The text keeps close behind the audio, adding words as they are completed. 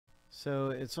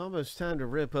So it's almost time to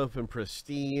rip open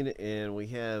Pristine, and we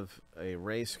have a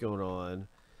race going on.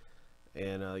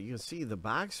 And you can see the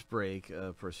box break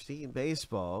of Pristine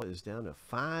Baseball is down to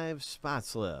 5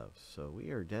 spots left. So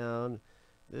we are down.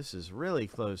 This is really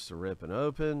close to ripping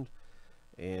open.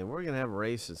 And we're going to have a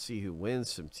race and see who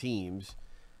wins some teams.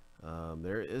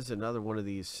 There is another one of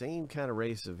these same kind of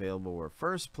races available where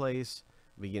first place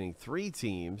will be getting 3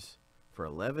 teams for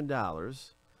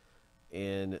 $11.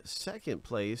 And second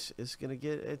place is going to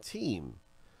get a team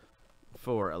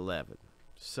for 11.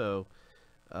 So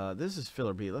this is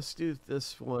filler B. Let's do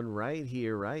this one right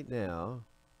here, right now,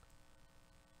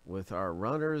 with our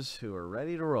runners who are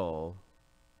ready to roll.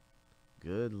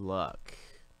 Good luck.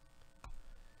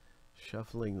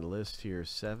 Shuffling the list here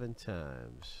 7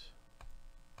 times.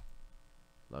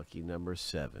 Lucky number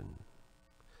 7.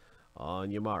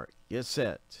 On your mark, get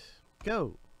set,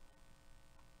 go.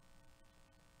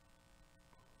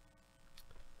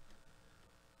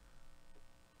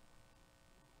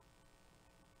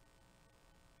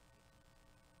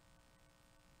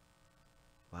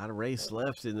 A lot of race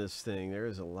left in this thing. There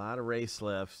is a lot of race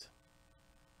left.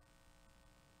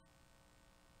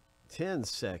 10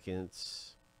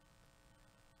 seconds.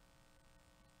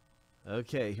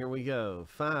 Okay, here we go.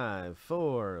 5,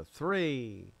 4,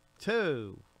 3,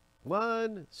 2,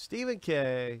 1. Stephen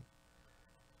K.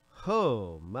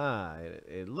 Oh my.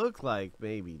 It looked like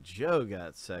maybe Joe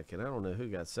got second. I don't know who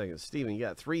got second. Stephen, you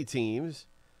got 3 teams.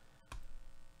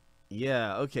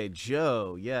 Yeah, okay,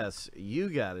 Joe. Yes, you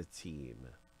got a team.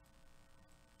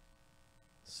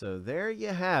 So there you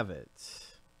have it,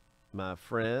 my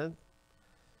friend.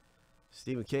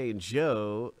 Stephen K and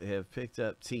Joe have picked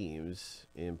up teams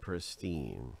in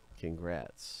Pristine.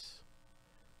 Congrats.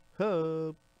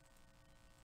 Hope.